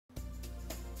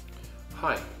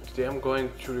Hi, today I'm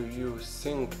going to review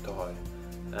SyncToy,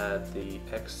 the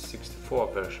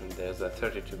x64 version. There's a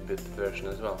 32-bit version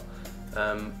as well.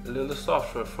 A little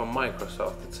software from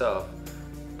Microsoft itself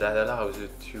that allows you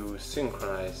to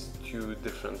synchronize two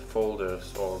different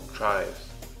folders or drives.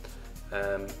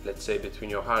 Let's say between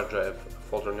your hard drive, a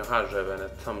folder on your hard drive and a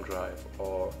thumb drive,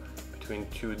 or between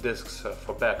two disks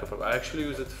for backup. I actually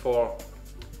use it for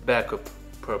backup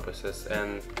purposes,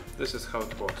 and this is how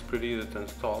it works. Pretty easy to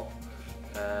install.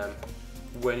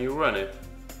 When you run it,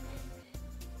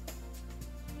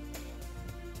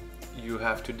 you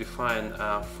have to define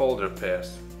folder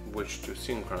pairs which to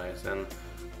synchronize, and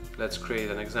let's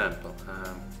create an example.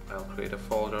 I'll create a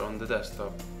folder on the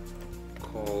desktop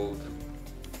called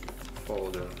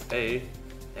folder A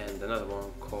and another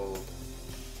one called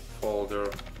folder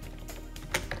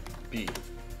B,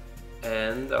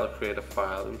 and I'll create a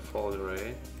file in folder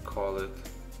A, call it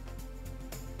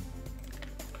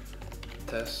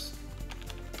test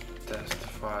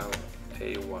file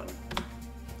A1,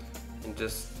 and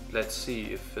just let's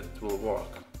see if it will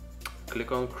work.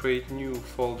 Click on create new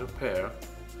folder pair,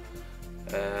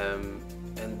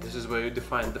 and this is where you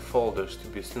define the folders to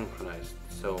be synchronized.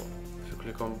 So if you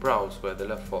click on browse where the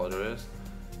left folder is,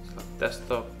 select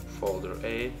desktop folder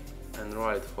A and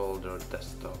right folder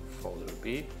desktop folder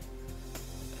B,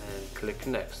 and click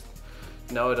next.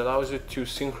 Now it allows you to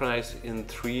synchronize in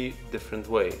 3 different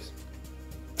ways.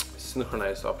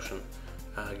 Synchronize option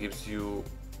gives you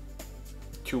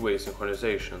two-way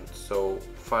synchronization, so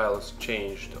files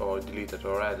changed or deleted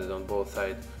or added on both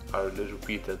sides are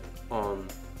repeated on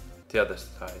the other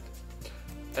side.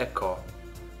 Echo,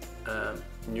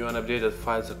 new and updated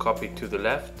files are copied to the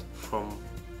left from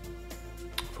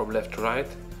left to right,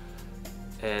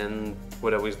 and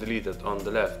whatever is deleted on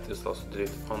the left is also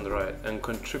deleted on the right. And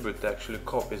contribute actually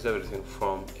copies everything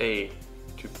from A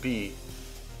to B,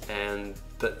 and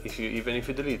even if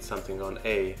you delete something on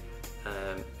A,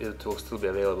 it will still be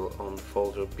available on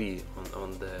folder B,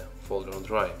 on the folder on the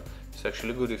right. It's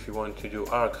actually good if you want to do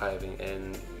archiving,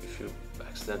 and if you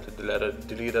accidentally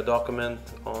delete a document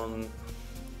on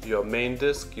your main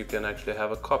disk, you can actually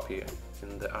have a copy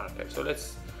in the archive. So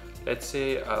let's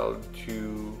say I'll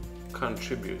do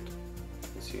contribute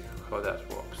and see how that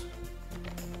works.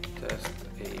 Test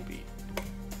AB.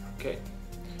 Okay,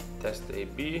 test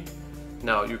AB.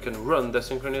 Now you can run the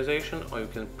synchronization or you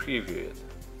can preview it.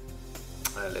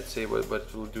 Let's see what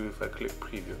it will do if I click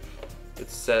preview.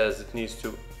 It says it needs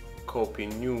to copy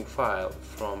new file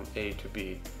from A to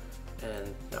B,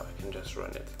 and now I can just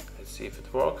run it. Let's see if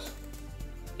it works.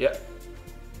 Yeah,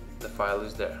 the file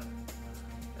is there,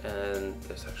 and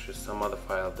there's actually some other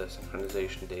file, the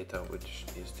synchronization data, which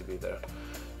needs to be there.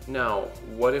 Now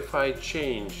what if I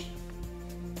change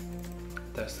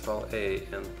test file A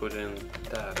and put in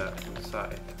data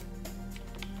inside?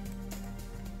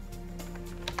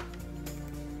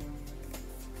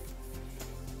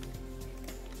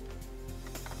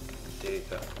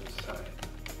 Data inside.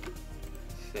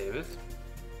 Save it.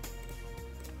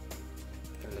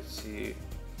 And let's see.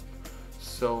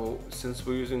 So since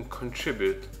we're using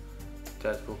contribute,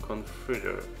 that will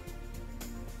configure.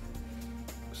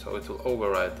 So it will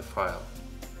override the file.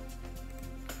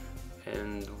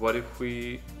 And what if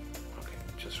we, okay,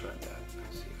 just run that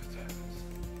and see if it happens.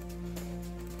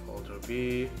 Folder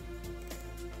B,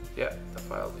 yeah, the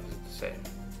file is the same.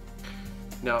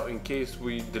 Now in case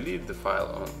we delete the file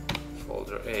on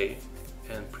folder A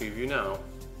and preview now,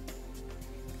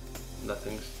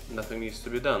 nothing needs to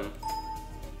be done,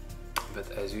 but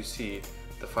as you see,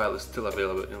 the file is still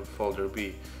available in folder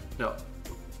B. Now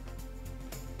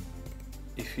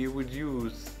if you would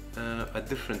use a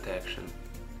different action,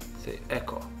 say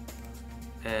echo,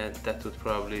 and that would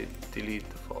probably delete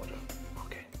the folder.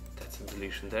 Okay, that's a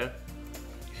deletion there.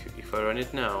 If I run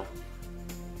it now,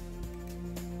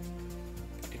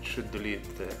 it should delete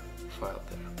the file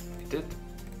there. It did.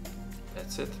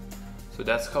 That's it. So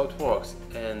that's how it works,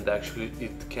 and actually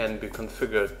it can be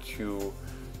configured to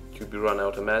be run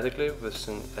automatically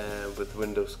with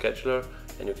Windows Scheduler,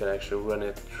 and you can actually run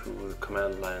it through the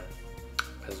command line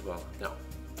as well. Now,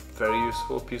 very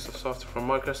useful piece of software from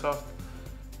Microsoft,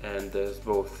 and there's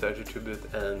both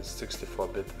 32-bit and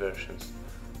 64-bit versions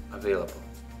available.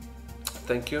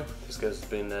 Thank you. This has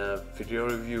been a video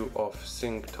review of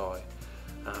SyncToy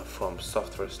from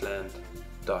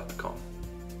softwaresland.com.